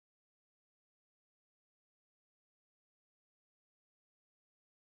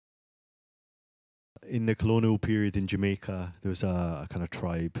in the colonial period in Jamaica, there was a kind of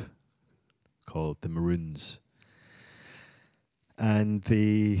tribe called the Maroons, and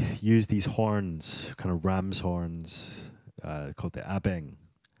they used these horns, kind of ram's horns, called the abeng,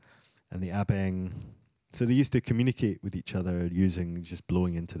 and the abeng. So they used to communicate with each other using just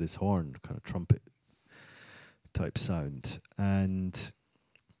blowing into this horn, kind of trumpet type sound, and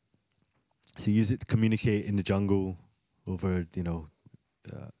so use it to communicate in the jungle over,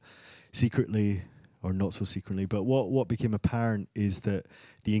 secretly or not so secretly. But what became apparent is that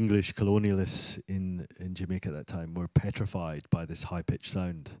the English colonialists in Jamaica at that time were petrified by this high pitched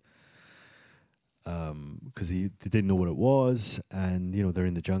sound, because they didn't know what it was, and they're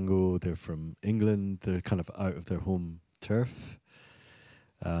in the jungle, they're from England, they're kind of out of their home turf.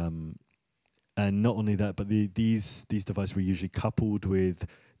 And not only that, but these devices were usually coupled with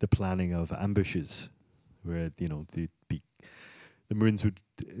the planning of ambushes, where the Maroons would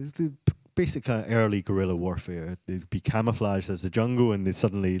the basic kind of early guerrilla warfare. They'd be camouflaged as the jungle, and they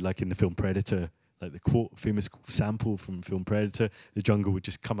suddenly, like in the film Predator, like the famous sample from film Predator, the jungle would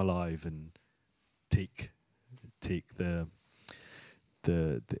just come alive and take the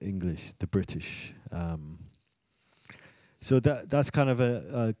English, the British. So that's kind of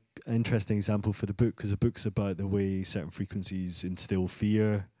a interesting example for the book, because the book's about the way certain frequencies instill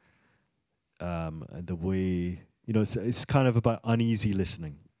fear, and the way it's kind of about uneasy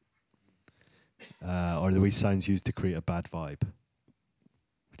listening, or the way sounds used to create a bad vibe,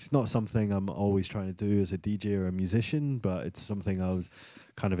 which is not something I'm always trying to do as a DJ or a musician, but it's something I was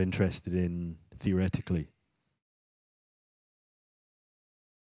kind of interested in theoretically.